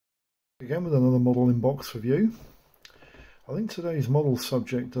Again with another model in box review. I think today's model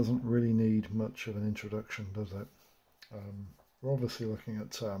subject doesn't really need much of an introduction, does it? We're obviously looking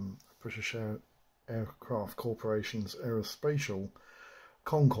at British Aircraft Corporation's aerospatial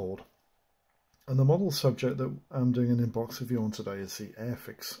Concorde, and the model subject that I'm doing an in-box review on today is the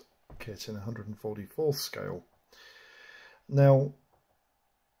Airfix kit in 144th scale. Now,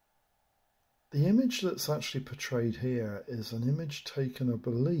 the image that's actually portrayed here is an image taken, I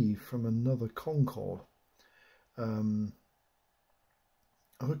believe, from another Concorde. Of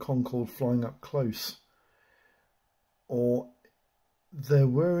a Concorde flying up close. Or there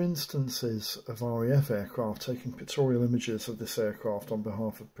were instances of RAF aircraft taking pictorial images of this aircraft on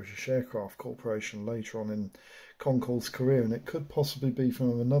behalf of British Aircraft Corporation later on in Concorde's career, and it could possibly be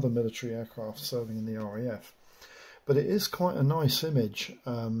from another military aircraft serving in the RAF. But it is quite a nice image,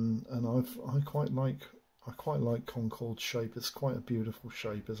 and I quite like Concorde's shape. It's quite a beautiful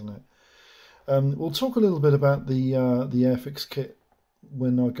shape, isn't it? We'll talk a little bit about the Airfix kit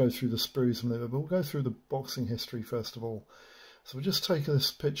when I go through the sprues and but we'll go through the boxing history first of all. So we'll just take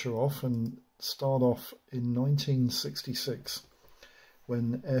this picture off and start off in 1966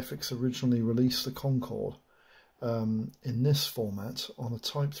 when Airfix originally released the Concorde in this format on a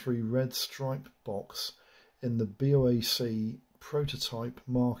Type 3 red stripe box in the BOAC prototype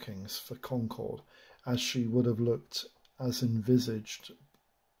markings for Concorde, as she would have looked as envisioned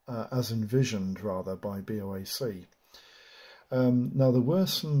by BOAC. Now there were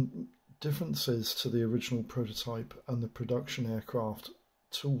some differences to the original prototype and the production aircraft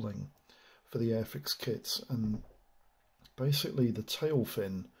tooling for the Airfix kits, and basically the tail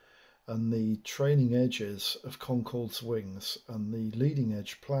fin and the trailing edges of Concorde's wings and the leading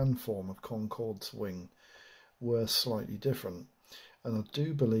edge planform of Concorde's wing were slightly different, and I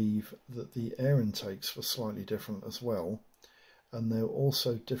do believe that the air intakes were slightly different as well, and there were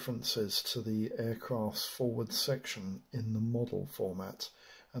also differences to the aircraft's forward section in the model format,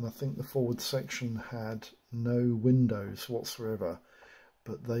 and I think the forward section had no windows whatsoever,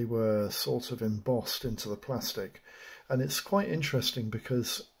 but they were sort of embossed into the plastic. And it's quite interesting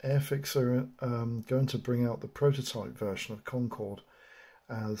because Airfix are going to bring out the prototype version of Concorde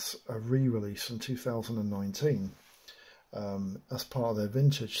as a re-release in 2019 as part of their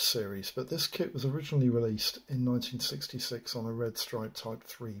vintage series, but this kit was originally released in 1966 on a red stripe Type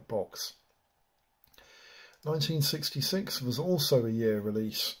 3 box. 1966 was also a year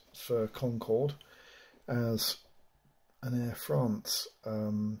release for Concorde as an Air France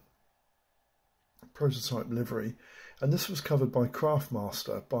prototype livery, and this was covered by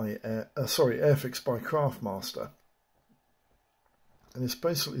Craftmaster Airfix by Craftmaster. And it's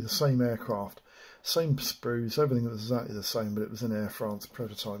basically the same aircraft, same sprues, everything was exactly the same, but it was in Air France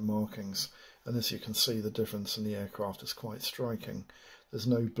prototype markings. And as you can see, the difference in the aircraft is quite striking. There's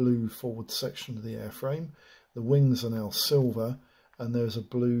no blue forward section to the airframe. The wings are now silver, and there's a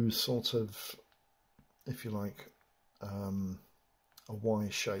blue sort of, if you like, a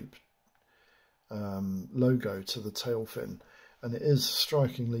Y-shaped logo to the tail fin. And it is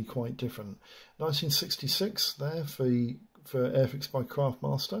strikingly quite different. 1966 there for Airfix by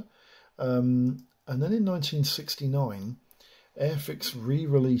Craftmaster, and then in 1969 Airfix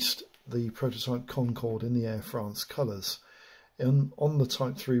re-released the prototype Concorde in the Air France colours on the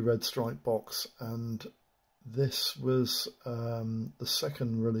Type 3 red stripe box, and this was the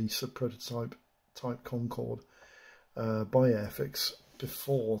second release of prototype type Concorde by Airfix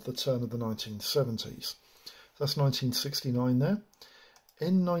before the turn of the 1970s. That's 1969 there.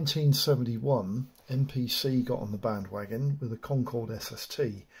 In 1971, MPC got on the bandwagon with a Concorde SST.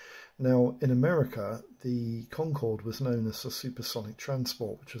 Now, in America, the Concorde was known as the supersonic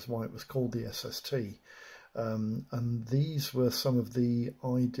transport, which is why it was called the SST. And these were some of the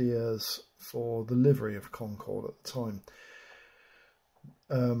ideas for the livery of Concorde at the time.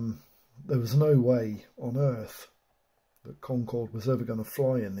 There was no way on earth that Concorde was ever going to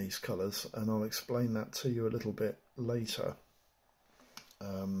fly in these colours, and I'll explain that to you a little bit later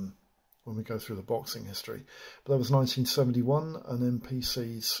when we go through the boxing history. But that was 1971 and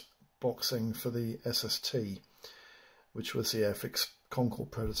MPC's boxing for the SST, which was the Airfix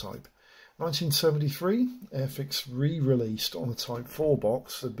Concorde prototype. 1973, Airfix re-released on a Type 4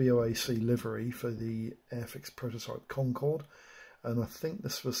 box the BOAC livery for the Airfix prototype Concorde, and I think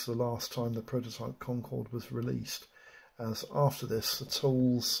this was the last time the prototype Concorde was released, as after this the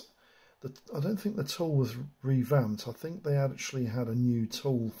tools, I don't think the tool was revamped. I think they actually had a new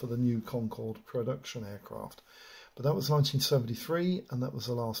tool for the new Concorde production aircraft. But that was 1973, and that was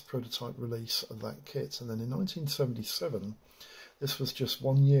the last prototype release of that kit. And then in 1977, this was just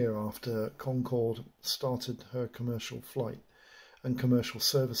 1 year after Concorde started her commercial flight, and commercial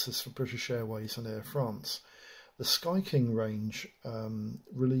services for British Airways and Air France. The Sky King range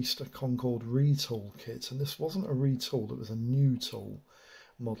released a Concorde retool kit, and this wasn't a retool, it was a new tool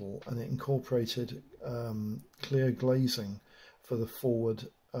model, and it incorporated clear glazing for the forward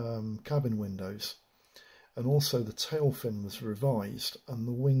cabin windows. And also the tail fin was revised, and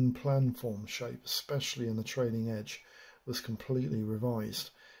the wing planform shape, especially in the trailing edge, was completely revised.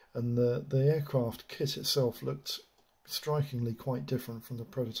 And the aircraft kit itself looked strikingly quite different from the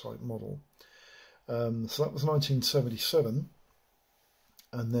prototype model. So that was 1977,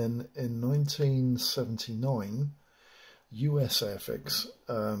 and then in 1979 US Airfix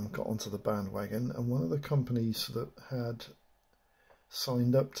got onto the bandwagon, and one of the companies that had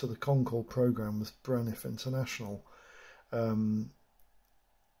signed up to the Concorde program was Braniff International. And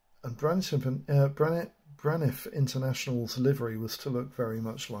Braniff International's livery was to look very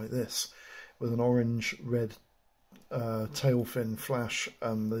much like this, with an orange-red tail fin flash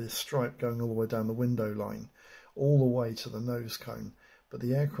and the stripe going all the way down the window line, all the way to the nose cone. But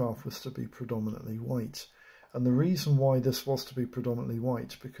the aircraft was to be predominantly white. And the reason why this was to be predominantly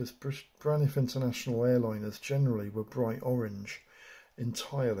white, because Braniff International airliners generally were bright orange,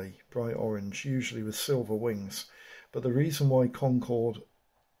 entirely bright orange, usually with silver wings. But the reason why Concorde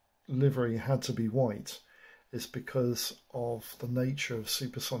livery had to be white is because of the nature of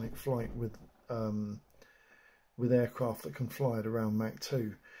supersonic flight with aircraft that can fly at around Mach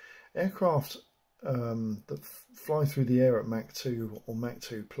 2. Aircraft that fly through the air at Mach 2 or Mach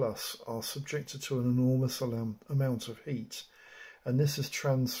 2 plus are subjected to an enormous amount of heat, and this is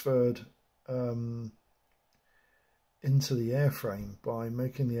transferred into the airframe by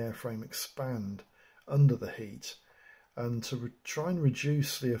making the airframe expand under the heat. And to try and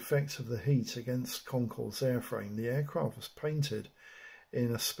reduce the effect of the heat against Concorde's airframe, the aircraft was painted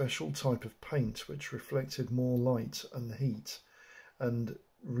in a special type of paint which reflected more light and heat and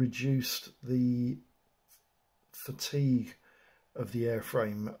reduced the fatigue of the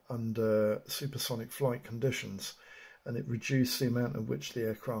airframe under supersonic flight conditions, and it reduced the amount at which the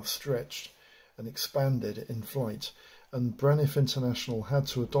aircraft stretched and expanded in flight. And Braniff International had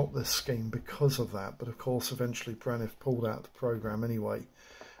to adopt this scheme because of that, but of course eventually Braniff pulled out the program anyway,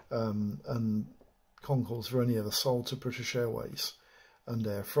 and Concordes were only ever sold to British Airways and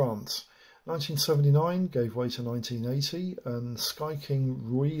Air France. 1979 gave way to 1980, and Sky King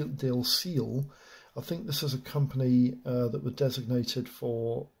Royal del Seal, I think this is a company that were designated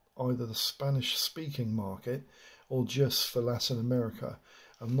for either the Spanish-speaking market or just for Latin America.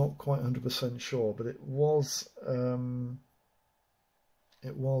 I'm not quite 100% sure, but it was a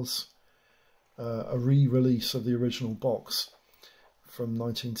re-release of the original box from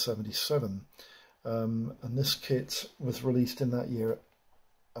 1977, and this kit was released in that year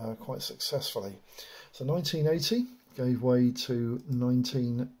quite successfully. So 1980 gave way to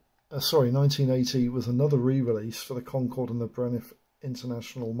 1980 was another re-release for the Concorde and the Braniff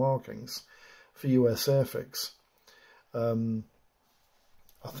International markings for US Airfix.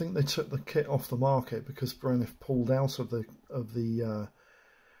 I think they took the kit off the market because Braniff pulled out of the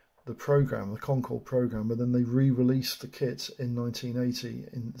program, the Concorde program, but then they re-released the kit in 1980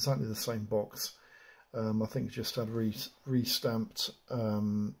 in exactly the same box. I think it just had re-stamped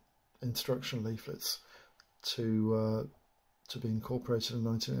instruction leaflets to be incorporated in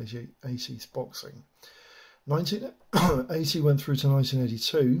 1980's boxing. 1980 went through to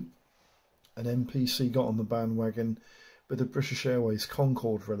 1982, and MPC got on the bandwagon with the British Airways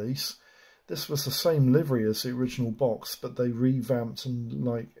Concorde release. This was the same livery as the original box, but they revamped and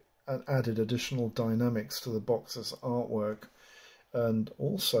added additional dynamics to the box's artwork. And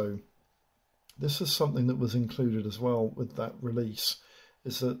also, this is something that was included as well with that release,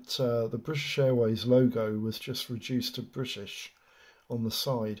 is that the British Airways logo was just reduced to British on the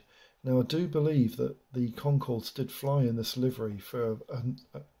side. Now, I do believe that the Concordes did fly in this livery for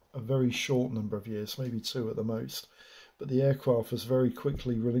a very short number of years, maybe 2 at the most. But the aircraft was very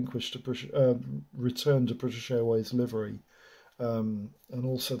quickly relinquished to returned to British Airways livery, and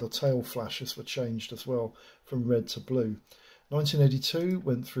also the tail flashes were changed as well from red to blue. 1982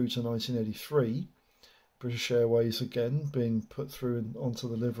 went through to 1983. British Airways again being put through onto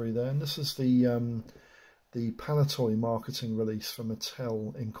the livery there, and this is the Panatoy marketing release for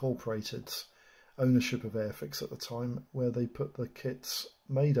Mattel Incorporated's ownership of Airfix at the time, where they put the kits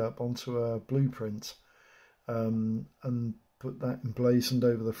made up onto a blueprint. And put that emblazoned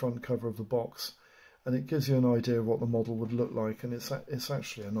over the front cover of the box, and it gives you an idea of what the model would look like. And it's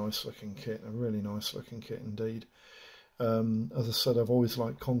actually a nice looking kit, a really nice looking kit indeed. As I said, I've always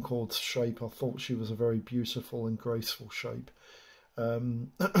liked Concorde's shape. I thought she was a very beautiful and graceful shape,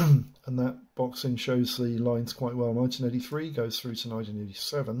 And that boxing shows the lines quite well. 1983 goes through to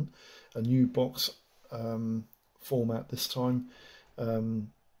 1987, a new box format this time,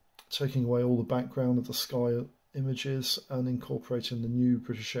 taking away all the background of the sky images and incorporating the new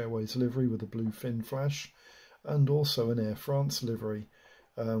British Airways livery with the blue fin flash, and also an Air France livery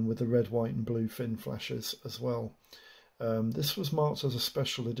with the red, white and blue fin flashes as well. This was marked as a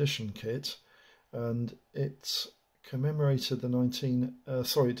special edition kit, and it commemorated the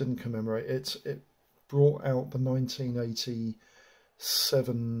it didn't commemorate, it brought out the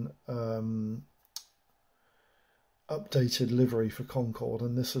 1987 updated livery for Concorde,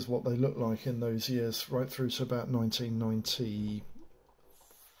 and this is what they looked like in those years, right through to about 1990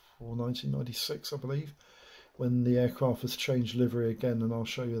 or 1996, I believe, when the aircraft was changed livery again, and I'll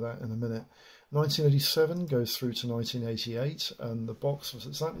show you that in a minute. 1987 goes through to 1988, and the box was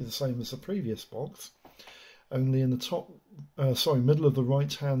exactly the same as the previous box, only in the top, middle of the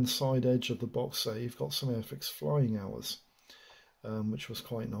right-hand side edge of the box there, you've got some Airfix flying hours, which was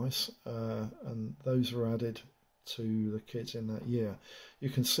quite nice, and those were added to the kit in that year. You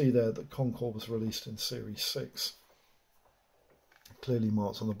can see there that Concorde was released in Series 6, clearly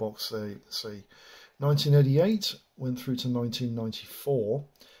marked on the box there, you can see. 1988 went through to 1994.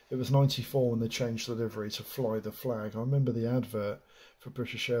 It was 94 when they changed the livery to fly the flag. I remember the advert for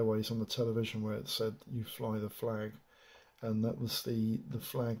British Airways on the television where it said, "You fly the flag," and that was the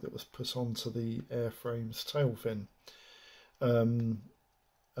flag that was put onto the airframe's tail fin. And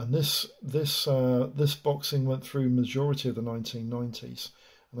this boxing went through majority of the 1990s,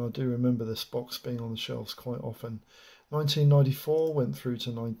 and I do remember this box being on the shelves quite often. 1994 went through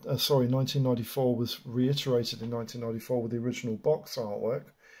to 1994 was reiterated in 1994 with the original box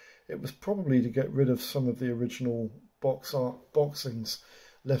artwork. It was probably to get rid of some of the original box art boxings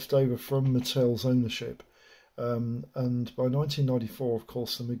left over from Mattel's ownership. And by 1994, of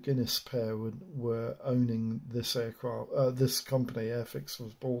course, the McGuinness pair were owning this aircraft. This company, Airfix,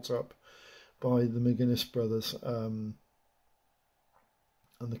 was bought up by the McGuinness brothers, and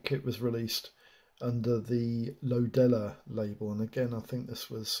the kit was released under the Lodella label. And again, I think this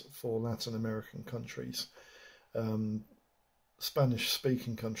was for Latin American countries,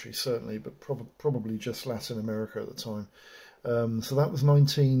 Spanish-speaking countries certainly, but probably just Latin America at the time. So that was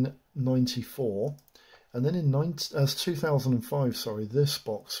 1994. And then in 2005, this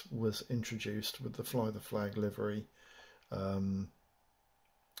box was introduced with the Fly the Flag livery, blah,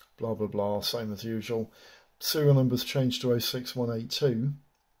 blah, blah, same as usual. Serial numbers changed to 06182.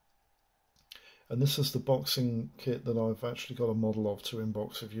 And this is the boxing kit that I've actually got a model of to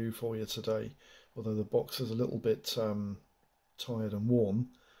inbox review for you today, although the box is a little bit tired and worn.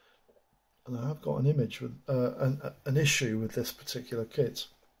 And I have got an image with an issue with this particular kit,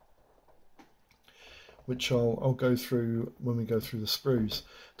 which I'll go through when we go through the sprues.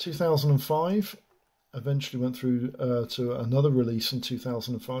 2005 eventually went through to another release in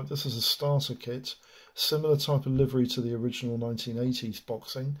 2005. This is a starter kit, similar type of livery to the original 1980s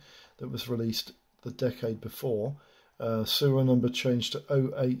boxing that was released the decade before. Serial number changed to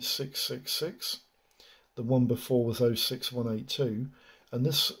 08666. The one before was 06182. And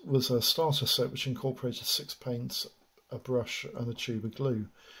this was a starter set which incorporated 6 paints, a brush and a tube of glue.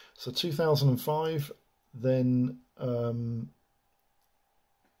 So 2005, then, now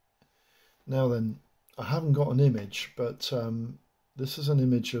then, I haven't got an image, but this is an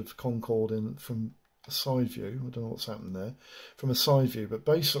image of Concorde from a side view. I don't know what's happened there. From a side view, but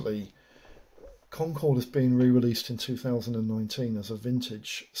basically, Concorde is being re-released in 2019 as a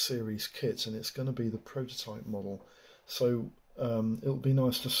vintage series kit, and it's going to be the prototype model. So it'll be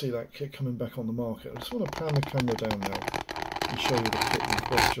nice to see that kit coming back on the market. I just want to pan the camera down now and show you the kit in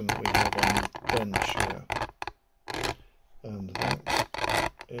question that we have on the bench here. And that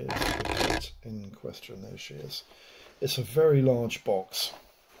is the kit in question. There she is. It's a very large box.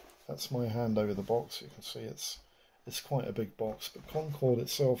 That's my hand over the box. You can see it's quite a big box, but Concorde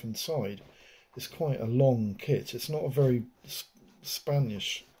itself inside is quite a long kit. It's not a very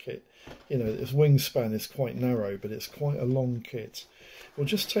Spanish kit. You know, its wingspan is quite narrow, but it's quite a long kit. We'll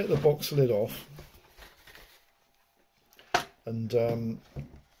just take the box lid off, and I'm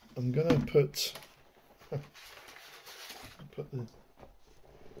going to put the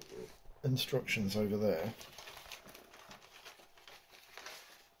instructions over there.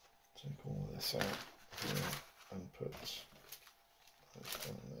 Take all of this out here and put those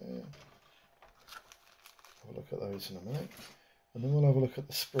down there. Have a look at those in a minute, and then we'll have a look at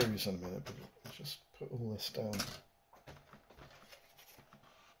the sprues in a minute, but we'll just put all this down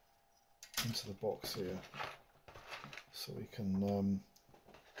into the box here so we can don't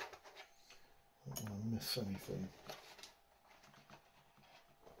want to miss anything.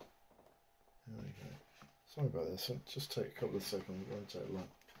 Sorry about this, it'll just take a couple of seconds, it won't take long.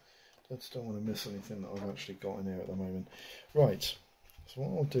 Just don't want to miss anything that I've actually got in here at the moment. Right, so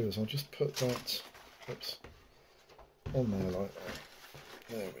what I'll do is I'll just put that on there like that.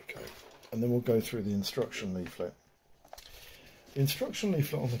 There we go. And then we'll go through the instruction leaflet. The instruction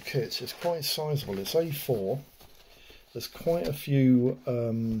leaflet on the kit is quite sizable. It's A4. There's quite a few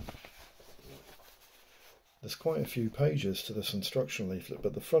pages to this instruction leaflet,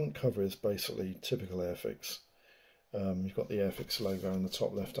 but the front cover is basically typical Airfix. You've got the Airfix logo in the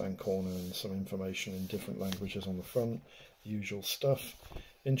top left-hand corner and some information in different languages on the front, the usual stuff.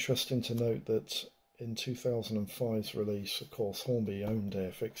 Interesting to note that in 2005's release, of course, Hornby owned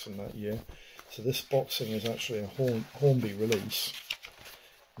Airfix in that year, so this boxing is actually a Hornby release,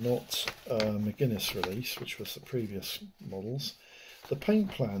 not a McGuinness release, which was the previous models. The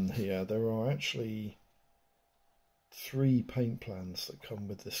paint plan here, there are actually 3 paint plans that come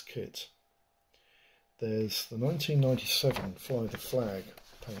with this kit. There's the 1997 Fly the Flag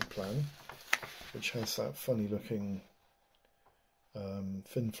paint plan, which has that funny looking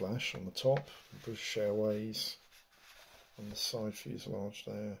fin flash on the top, British Airways on the side fuselage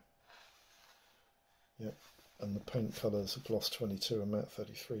there. Yep, and the paint colours are gloss 22 and matte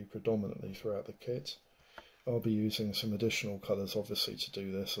 33 predominantly throughout the kit. I'll be using some additional colours obviously to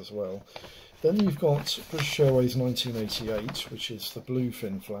do this as well. Then you've got British Airways 1988, which is the blue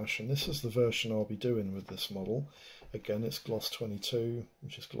fin flash, and this is the version I'll be doing with this model. Again, it's gloss 22,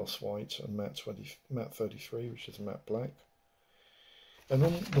 which is gloss white, and matte 33, which is matte black. And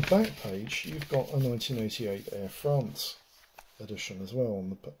on the back page, you've got a 1988 Air France edition as well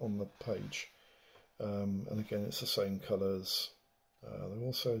on the page. And again, it's the same colours. They're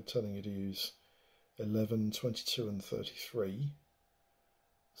also telling you to use 11, 22 and 33.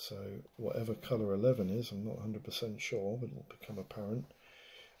 So whatever colour 11 is, I'm not 100% sure, but it'll become apparent.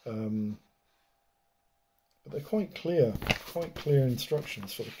 But they're quite clear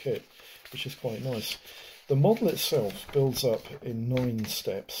instructions for the kit, which is quite nice. The model itself builds up in 9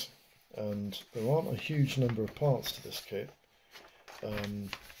 steps, and there aren't a huge number of parts to this kit. And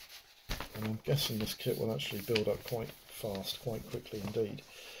I'm guessing this kit will actually build up quite fast, quite quickly indeed.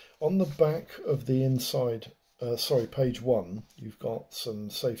 On the back of the inside, page 1, you've got some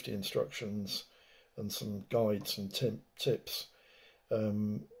safety instructions and some guides and tips.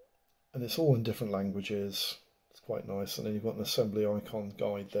 And it's all in different languages. It's quite nice. And then you've got an assembly icon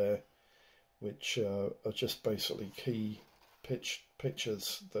guide there, which are just basically key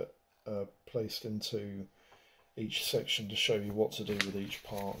pictures that are placed into each section to show you what to do with each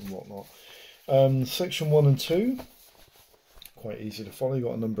part and whatnot. Section 1 and 2, quite easy to follow. You've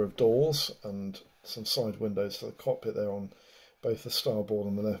got a number of doors and some side windows to the cockpit there on both the starboard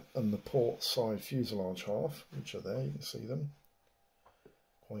and the left and the port side fuselage half, which are there, you can see them.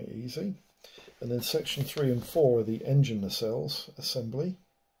 Quite easy. And then section 3 and 4 are the engine nacelles assembly.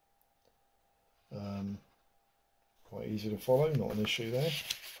 Quite easy to follow, not an issue there.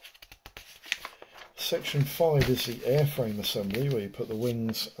 Section 5 is the airframe assembly, where you put the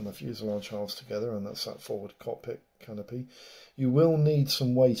wings and the fuselage halves together, and that's that forward cockpit canopy. You will need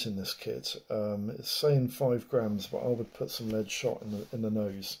some weight in this kit. It's saying 5 grams, but I would put some lead shot in the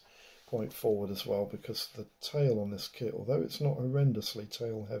nose quite forward as well, because the tail on this kit, although it's not horrendously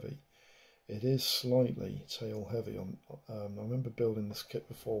tail heavy, it is slightly tail heavy. I remember building this kit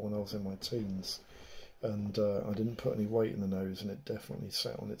before when I was in my teens, and I didn't put any weight in the nose, and it definitely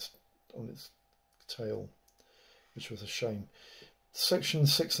sat on its tail, which was a shame.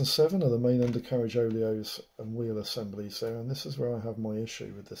 Sections 6 and 7 are the main undercarriage oleos and wheel assemblies there, and this is where I have my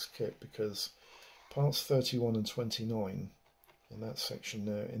issue with this kit, because parts 31 and 29 in that section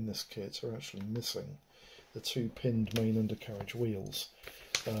there in this kit are actually missing the 2 pinned main undercarriage wheels.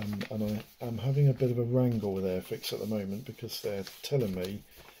 And I am having a bit of a wrangle with Airfix at the moment, because they're telling me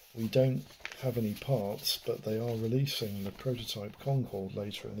we don't have any parts, but they are releasing the prototype Concorde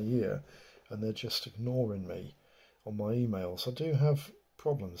later in the year, and they're just ignoring me on my emails. I do have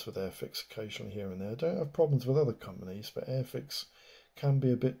problems with Airfix occasionally here and there. I don't have problems with other companies, but Airfix can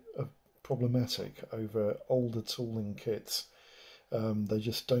be a bit problematic over older tooling kits. They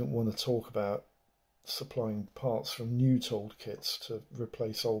just don't want to talk about supplying parts from new tooled kits to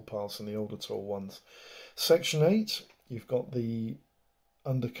replace old parts in the older tool ones. Section 8, you've got the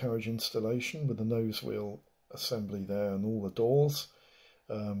undercarriage installation with the nose wheel assembly there and all the doors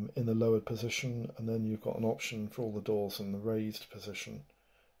in the lowered position, and then you've got an option for all the doors in the raised position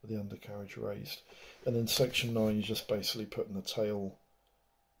with the undercarriage raised. And then section 9, you're just basically putting the tail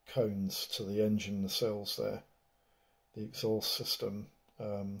cones to the engine nacelles there. The exhaust system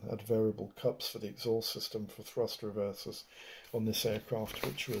had variable cups for the exhaust system for thrust reversers on this aircraft,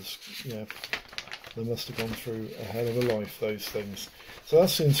 which was, yeah, They must have gone through a hell of a life, those things. So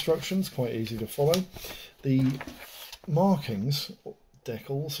that's the instructions, quite easy to follow. The markings,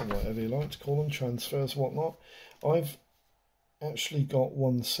 decals, or whatever you like to call them, transfers, whatnot, I've actually got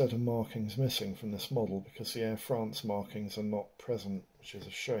one set of markings missing from this model because the Air France markings are not present, which is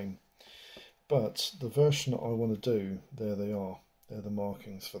a shame. But the version that I want to do, there they are. They're the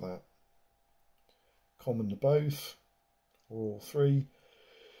markings for that. Common to both, or all three.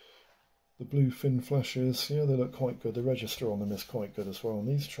 The blue fin flashes, yeah, they look quite good. The register on them is quite good as well. And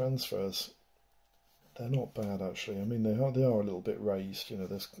these transfers, they're not bad actually. I mean, they are a little bit raised. You know,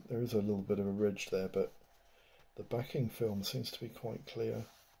 there is a little bit of a ridge there, but the backing film seems to be quite clear,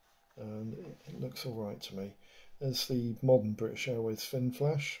 and it looks all right to me. There's the modern British Airways fin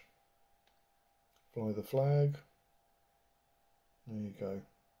flash. Fly the flag. There you go.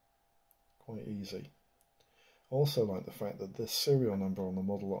 Quite easy. I also like the fact that this serial number on the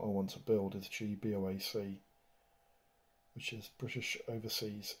model that I want to build is GBOAC, which is British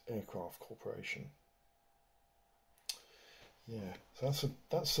Overseas Aircraft Corporation. Yeah, so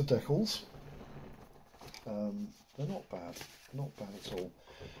that's the decals. They're not bad at all.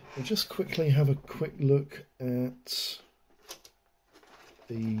 We'll just quickly have a quick look at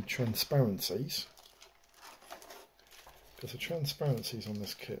the transparencies, because the transparencies on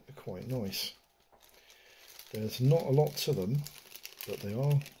this kit are quite nice. There's not a lot to them, but they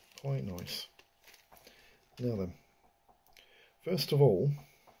are quite nice. Now then, first of all,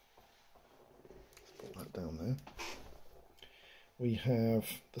 let's put that down there. We have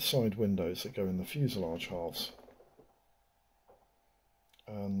the side windows that go in the fuselage halves,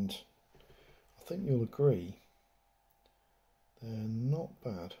 and I think you'll agree they're not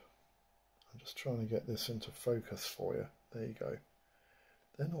bad. I'm just trying to get this into focus for you. There you go.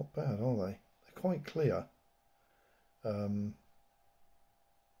 They're not bad, are they? They're quite clear. You're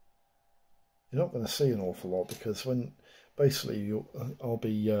not going to see an awful lot because when basically I'll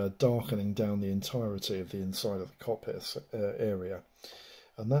be darkening down the entirety of the inside of the cockpit area,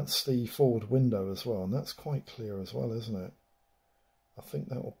 and that's the forward window as well, and that's quite clear as well, isn't it? I think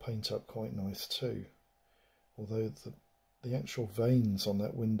that will paint up quite nice too, although the actual veins on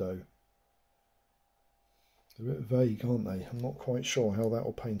that window, they're a bit vague, aren't they? I'm not quite sure how that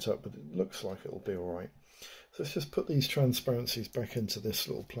will paint up, but it looks like it'll be alright. So let's just put these transparencies back into this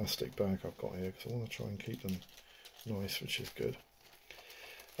little plastic bag I've got here, because I want to try and keep them nice, which is good.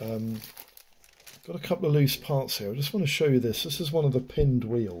 Got a couple of loose parts here. I just want to show you this. This is one of the pinned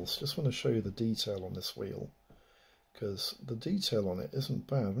wheels. Just want to show you the detail on this wheel, because the detail on it isn't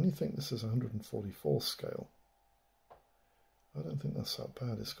bad. When you think this is 144 scale, I don't think that's that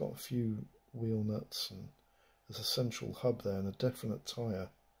bad. It's got a few wheel nuts, and there's a central hub there and a definite tyre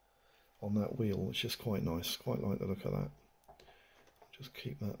on that wheel, which is quite nice. Quite like the look of that. Just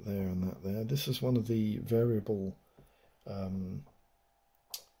keep that there and that there. This is one of the variable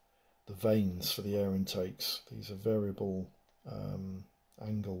the vanes for the air intakes. These are variable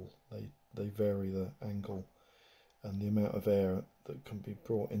angle. They vary the angle and the amount of air that can be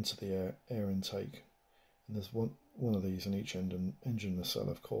brought into the air intake. And there's one of these in each engine nacelle,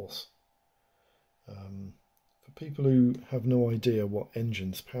 of course. For people who have no idea what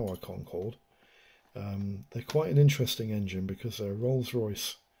engines power Concorde, they're quite an interesting engine because they're a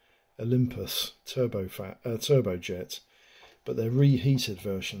Rolls-Royce Olympus turbojet, but they're reheated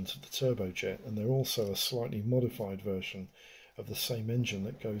versions of the turbojet, and they're also a slightly modified version of the same engine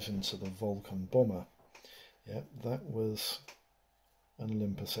that goes into the Vulcan bomber. Yeah, that was an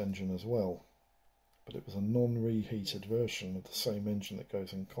Olympus engine as well, but it was a non-reheated version of the same engine that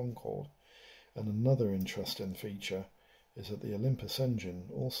goes in Concorde. And another interesting feature is that the Olympus engine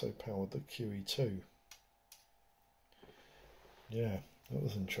also powered the QE2. Yeah, that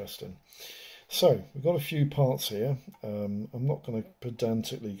was interesting. So, we've got a few parts here. I'm not going to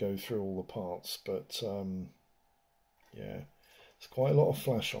pedantically go through all the parts, but yeah, there's quite a lot of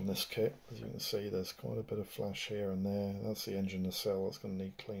flash on this kit. As you can see, there's quite a bit of flash here and there. That's the engine nacelle. That's going to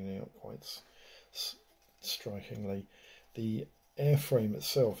need cleaning up quite strikingly. The airframe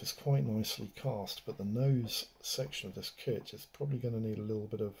itself is quite nicely cast, but the nose section of this kit is probably going to need a little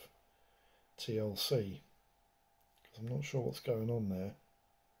bit of TLC, because I'm not sure what's going on there.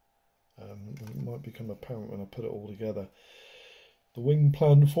 It might become apparent when I put it all together. The wing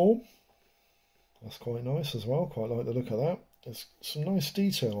plan form, that's quite nice as well. Quite like the look of that. There's some nice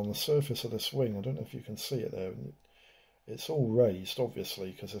detail on the surface of this wing. I don't know if you can see it there. It's all raised, obviously,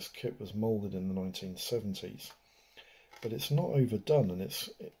 because this kit was moulded in the 1970s. But it's not overdone, and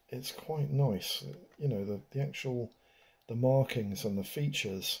it's quite nice. You know, the markings and the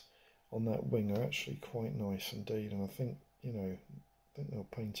features on that wing are actually quite nice indeed, and I think, you know, I think they'll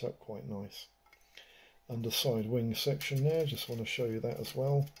paint up quite nice. underside wing section there, just want to show you that as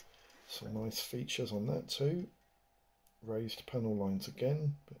well. Some nice features on that too. Raised panel lines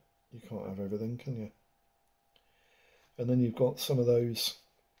again, but you can't have everything, can you? And then you've got some of those,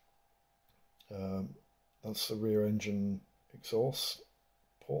 that's the rear engine exhaust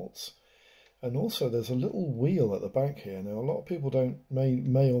ports. And also there's a little wheel at the back here. Now a lot of people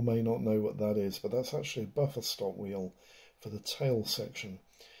may or may not know what that is, but that's actually a buffer stop wheel for the tail section.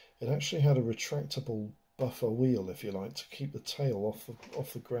 It actually had a retractable buffer wheel, if you like, to keep the tail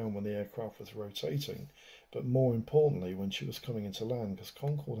off the ground when the aircraft was rotating, but more importantly when she was coming into land, because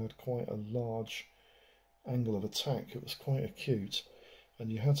Concorde had quite a large angle of attack. It was quite acute,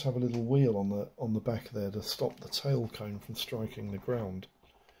 and you had to have a little wheel on the back there to stop the tail cone from striking the ground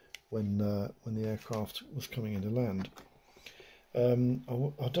when the aircraft was coming into land.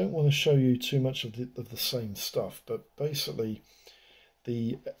 I don't want to show you too much of the same stuff, but basically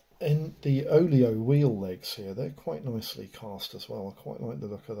the oleo wheel legs here, they're quite nicely cast as well. I quite like the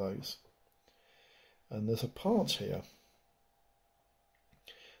look of those. And there's a part here.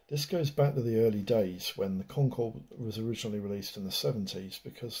 This goes back to the early days when the Concorde was originally released in the 70s,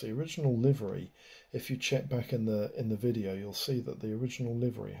 because the original livery, if you check back in the video, you'll see that the original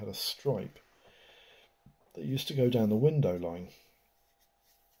livery had a stripe that used to go down the window line.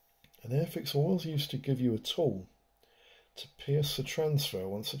 And Airfix always used to give you a tool to pierce the transfer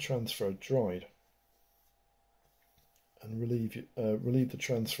once the transfer had dried, and relieve the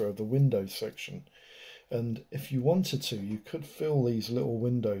transfer of the window section. And if you wanted to, you could fill these little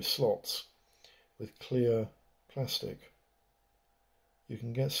window slots with clear plastic. You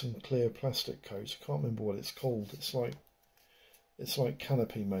can get some clear plastic coat. I can't remember what it's called. It's like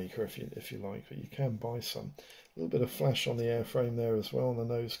Canopy Maker, if you like, but you can buy some. A little bit of flash on the airframe there as well, on the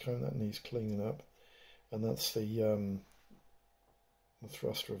nose cone. That needs cleaning up. And that's the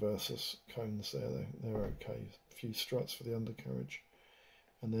thrust reversers cones there. They're okay. A few struts for the undercarriage,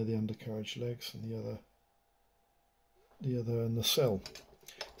 and they're the undercarriage legs, and the other nacelle.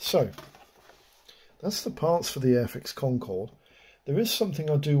 So that's the parts for the Airfix Concorde. There is something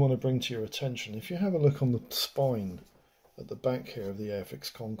I do want to bring to your attention. If you have a look on the spine at the back here of the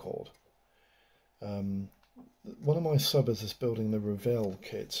Airfix Concorde, one of my subbers is building the Revell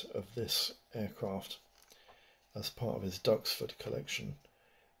kit of this aircraft as part of his Duxford collection,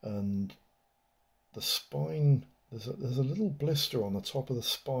 and the spine, there's a little blister on the top of the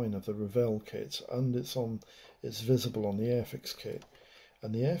spine of the Revell kit, and it's visible on the Airfix kit.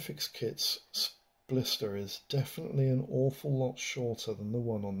 And the Airfix kit's blister is definitely an awful lot shorter than the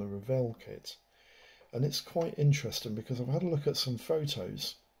one on the Revell kit. And it's quite interesting because I've had a look at some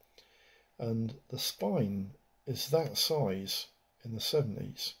photos, and the spine is that size in the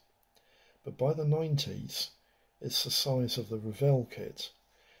 70s, but by the 90s it's the size of the Revell kit.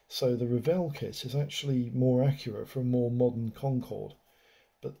 So the Revell kit is actually more accurate for a more modern Concorde,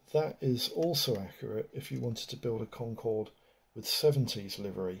 but that is also accurate if you wanted to build a Concorde with 70s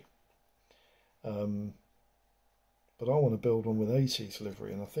livery. But I want to build one with 80s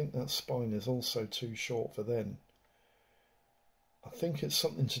livery, and I think that spine is also too short for then. I think it's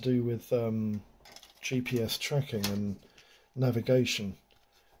something to do with GPS tracking and navigation,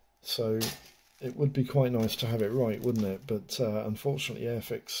 so it would be quite nice to have it right, wouldn't it? But unfortunately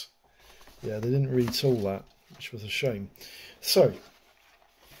Airfix, yeah, they didn't retool that, which was a shame. So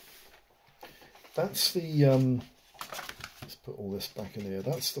that's the let's put all this back in here.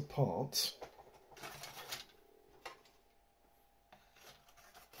 That's the parts.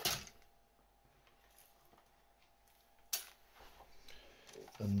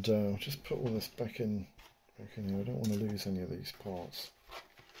 And I'll just put all this back in here. I don't want to lose any of these parts.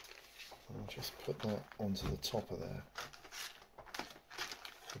 I'll just put that onto the top of there.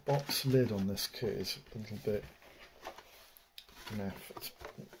 The box lid on this kit is a little bit naff.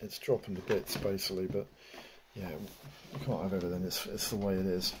 It's dropping to bits basically, but yeah, you can't have everything. It's the way it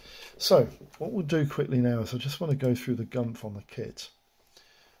is. So what we'll do quickly now is I just want to go through the gumph on the kit,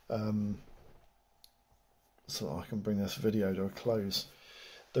 so that I can bring this video to a close.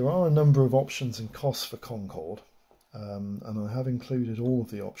 There are a number of options and costs for Concorde, and I have included all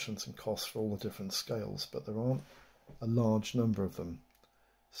of the options and costs for all the different scales, but there aren't a large number of them,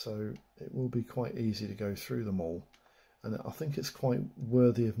 so it will be quite easy to go through them all. And I think it's quite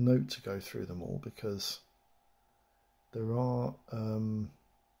worthy of note to go through them all, because there are a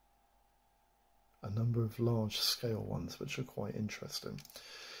number of large scale ones which are quite interesting.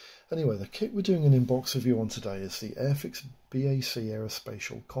 Anyway, the kit we're doing an in-box review on today is the Airfix BAC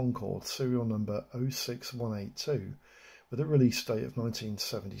Aerospatial Concorde, serial number 06182, with a release date of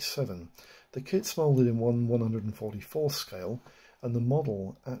 1977. The kit's moulded in 1/144 scale, and the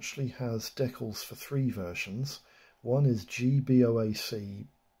model actually has decals for 3 versions. One is GBOAC,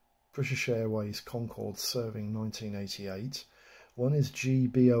 British Airways Concorde serving 1988. One is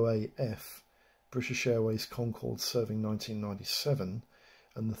GBOAF, British Airways Concorde serving 1997.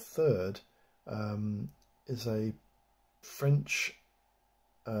 And the third is a French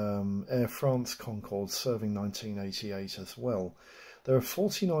Air France Concorde serving 1988 as well. There are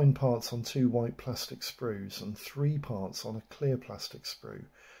 49 parts on 2 white plastic sprues and 3 parts on a clear plastic sprue,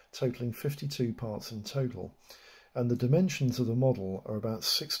 totaling 52 parts in total. And the dimensions of the model are about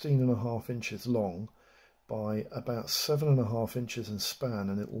 16.5 inches long by about 7.5 inches in span,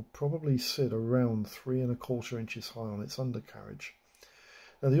 and it will probably sit around 3¼ inches high on its undercarriage.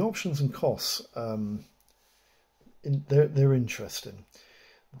 Now the options and costs, they're interesting.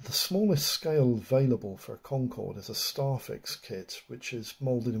 The smallest scale available for a Concorde is a Starfix kit, which is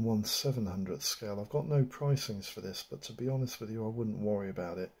moulded in 1/700th scale. I've got no pricings for this, but to be honest with you, I wouldn't worry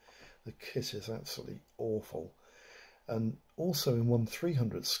about it. The kit is absolutely awful. And also in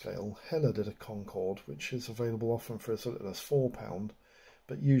 1/300th scale, Hella did a Concorde, which is available often for as little as £4,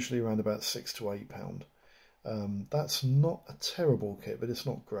 but usually around about £6 to £8. That's not a terrible kit, but it's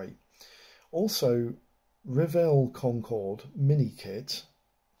not great. Also, Revell Concorde mini kit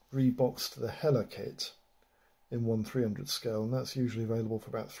reboxed the Hella kit in 1/300th scale, and that's usually available for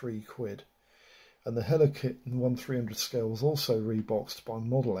about £3. And the Hella kit in 1/300th scale was also reboxed by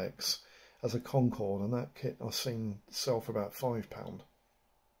Model X as a Concorde, and that kit I've seen sell for about £5.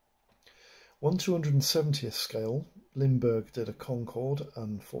 1/270th scale, Limburg did a Concorde.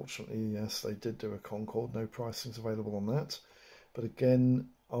 Unfortunately, yes, they did do a Concorde. No pricings available on that. But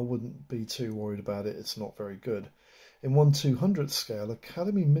again, I wouldn't be too worried about it. It's not very good. In 1/200th scale,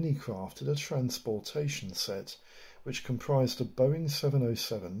 Academy Minicraft did a transportation set, which comprised a Boeing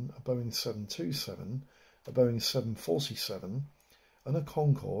 707, a Boeing 727, a Boeing 747, and a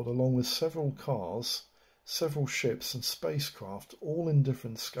Concorde, along with several cars, several ships and spacecraft, all in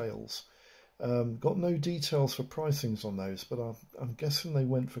different scales. Got no details for pricings on those, but I'm guessing they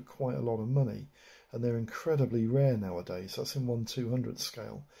went for quite a lot of money, and they're incredibly rare nowadays. That's in 1/200th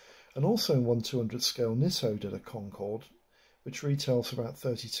scale. And also in 1/200th scale, Nitto did a Concorde, which retails for about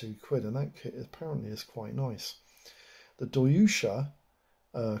 £32, and that kit apparently is quite nice. The Doyusha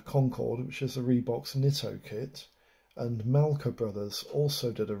Concorde, which is a Reeboks Nitto kit, and Malka Brothers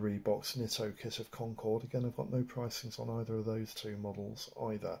also did a Reeboks Nitto kit of Concorde. Again, I've got no pricings on either of those two models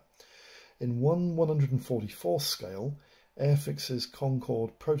either. In 1/144th scale, Airfix's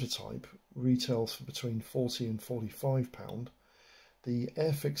Concorde prototype retails for between £40 and £45. The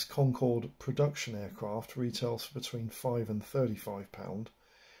Airfix Concorde production aircraft retails for between £5 and £35.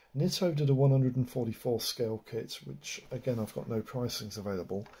 Nitto did a 144th scale kit, which again I've got no pricings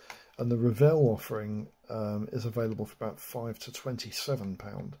available, and the Revell offering is available for about £5 to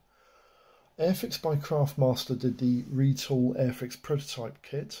 £27. Airfix by Craftmaster did the Retool Airfix prototype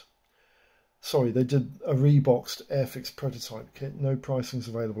kit. Sorry, they did a reboxed Airfix prototype kit. No pricings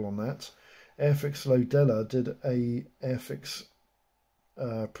available on that. Airfix Lodella did a Airfix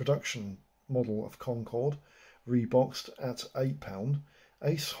production model of Concorde, reboxed at £8.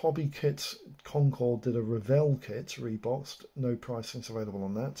 Ace Hobby Kits Concorde did a Revell kit, reboxed. No pricings available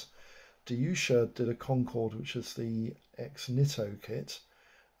on that. Doyusha did a Concorde, which is the ex-Nitto kit,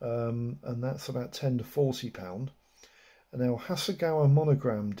 and that's about £10 to £40. And now Hasegawa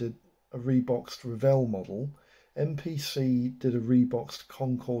Monogram did a reboxed Revell model. MPC did a reboxed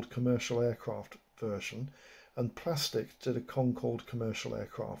Concorde commercial aircraft version, and Plastic did a Concorde commercial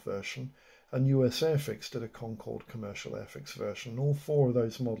aircraft version, and US Airfix did a Concorde commercial Airfix version. All 4 of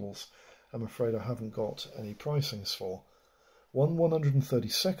those models, I'm afraid I haven't got any pricings for.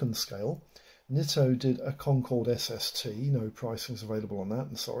 1/132nd scale, Nitto did a Concorde SST, no pricings available on that,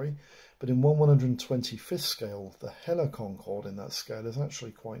 I'm sorry. But in 1/125th scale, the Hella Concorde in that scale is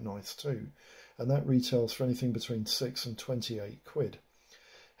actually quite nice too, and that retails for anything between £6 and £28.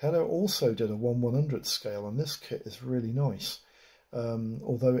 Hella also did a 1/100th scale, and this kit is really nice,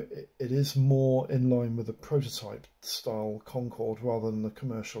 although it is more in line with the prototype style Concorde rather than the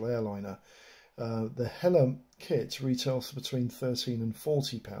commercial airliner. The Hella kit retails for between £13 and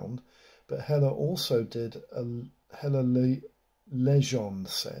 £40, but Hella also did a Hella Legend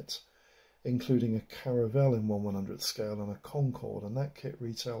set, including a Caravelle in 1/100th scale and a Concorde, and that kit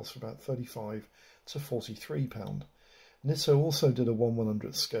retails for about £35 to £43. Nitto also did a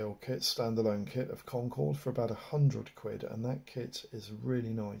 1/100th scale kit, standalone kit of Concorde for about £100, and that kit is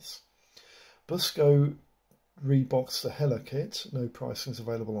really nice. Busco reboxed the Hella kit, no pricings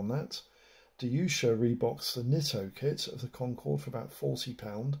available on that. Doyusha reboxed the Nitto kit of the Concorde for about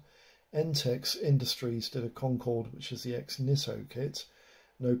 £40. Entex Industries did a Concorde, which is the ex-Nitto kit.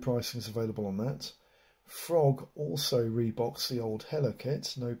 No pricings available on that. Frog also reboxed the old Hella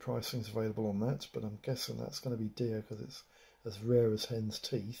kit. No pricings available on that, but I'm guessing that's going to be dear because it's as rare as hen's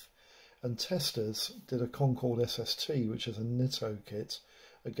teeth. And Testers did a Concorde SST, which is a Nitto kit.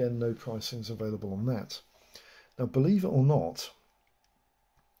 Again, no pricings available on that. Now, believe it or not,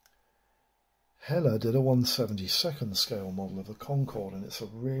 Hella did a 1/72nd scale model of the Concorde, and it's a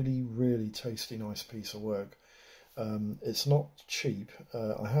really, really tasty, nice piece of work. It's not cheap.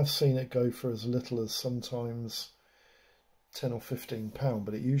 I have seen it go for as little as sometimes £10 or £15,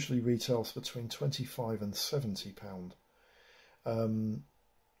 but it usually retails between £25 and £70.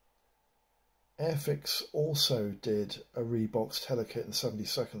 Airfix also did a reboxed Hella kit in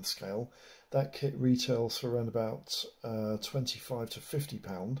 72nd scale. That kit retails for around about £25 to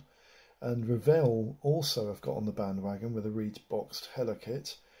 £50. And Revell also have got on the bandwagon with a reboxed Hella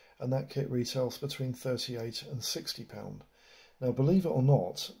kit, and that kit retails between £38 and £60. Now, believe it or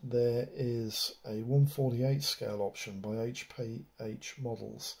not, there is a 1/48 scale option by HPH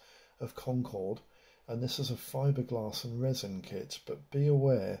Models of Concorde, and this is a fiberglass and resin kit, but be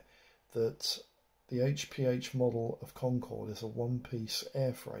aware that the HPH model of Concorde is a one-piece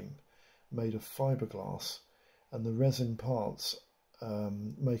airframe made of fiberglass, and the resin parts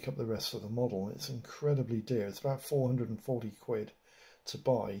make up the rest of the model. It's incredibly dear. It's about 440 quid to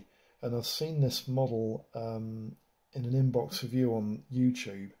buy, and I've seen this model in an inbox review on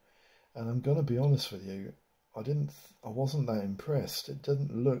YouTube, and I'm going to be honest with you, I wasn't that impressed. It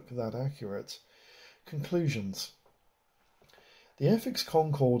didn't look that accurate. Conclusions. The Airfix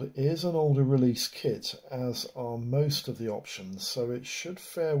Concorde is an older release kit, as are most of the options, so it should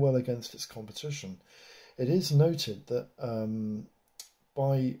fare well against its competition. It is noted that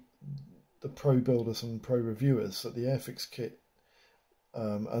by the pro builders and pro reviewers that the Airfix kit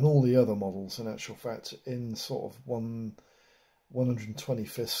and all the other models, in actual fact, in sort of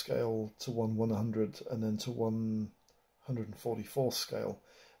 125th scale to 1/100 and then to 144th scale,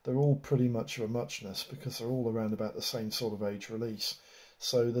 they're all pretty much of a muchness because they're all around about the same sort of age release.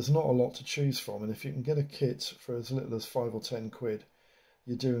 So there's not a lot to choose from, and if you can get a kit for as little as 5 or 10 quid,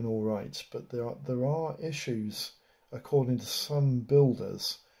 you're doing all right. But there are issues, according to some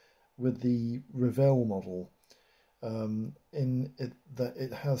builders, with the Revell model, in it that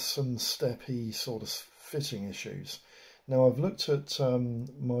it has some steppy sort of fitting issues. Now, I've looked at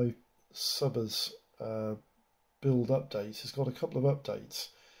my subber's build update. He's got a couple of updates,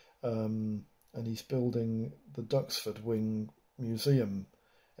 and he's building the Duxford Wing Museum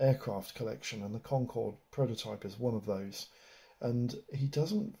aircraft collection, and the Concorde prototype is one of those. And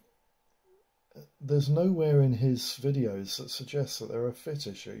there's nowhere in his videos that suggests that there are fit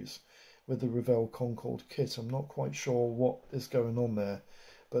issues with the Revell Concorde kit. I'm not quite sure what is going on there,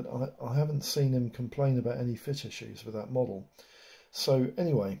 but I haven't seen him complain about any fit issues with that model. So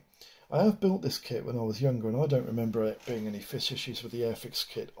anyway, I have built this kit when I was younger, and I don't remember it being any fit issues with the Airfix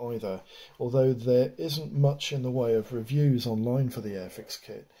kit either, although there isn't much in the way of reviews online for the Airfix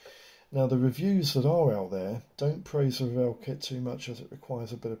kit. Now, the reviews that are out there don't praise the Revell kit too much, as it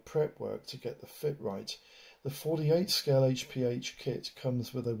requires a bit of prep work to get the fit right. The 48 scale HPH kit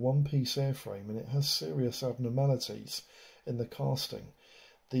comes with a one-piece airframe, and it has serious abnormalities in the casting.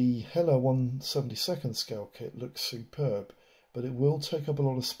 The Hella 1/72nd scale kit looks superb, but it will take up a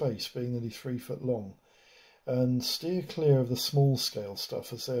lot of space, being nearly 3 foot long. And steer clear of the small scale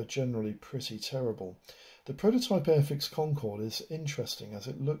stuff, as they are generally pretty terrible. The prototype Airfix Concorde is interesting, as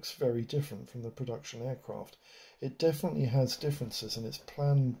it looks very different from the production aircraft. It definitely has differences in its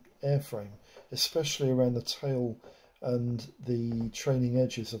planned airframe, especially around the tail and the trailing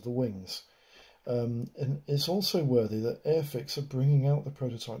edges of the wings. And it's also worthy that Airfix are bringing out the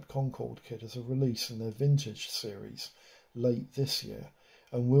prototype Concorde kit as a release in their vintage series late this year,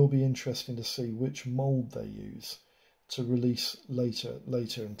 and will be interesting to see which mould they use to release later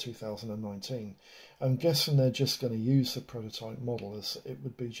in 2019. I'm guessing they're just going to use the prototype model, as it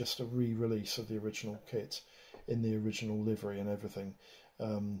would be just a re-release of the original kit in the original livery and everything.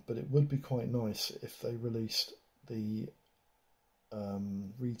 But it would be quite nice if they released the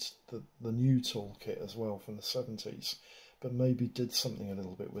new toolkit as well from the 70s, but maybe did something a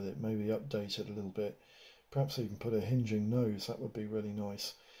little bit with it, maybe updated a little bit, perhaps even put a hinging nose. That would be really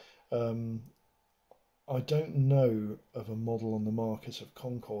nice. I don't know of a model on the market of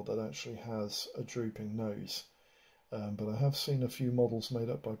Concorde that actually has a drooping nose, but I have seen a few models made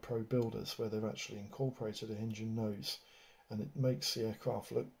up by pro builders where they've actually incorporated a hinging nose, and it makes the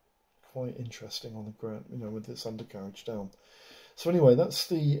aircraft look quite interesting on the ground, with its undercarriage down. So anyway, that's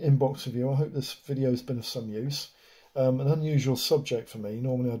the inbox review. I hope this video has been of some use. An unusual subject for me.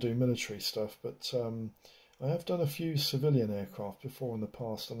 Normally I do military stuff, but I have done a few civilian aircraft before in the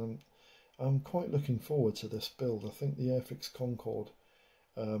past, and I'm quite looking forward to this build. I think the Airfix Concorde,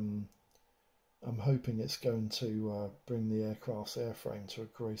 I'm hoping it's going to bring the aircraft's airframe to a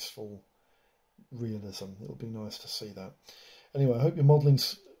graceful realism. It'll be nice to see that. Anyway, I hope your modelling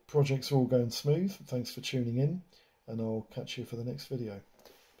projects are all going smooth. Thanks for tuning in, and I'll catch you for the next video.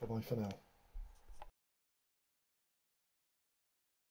 Bye bye for now.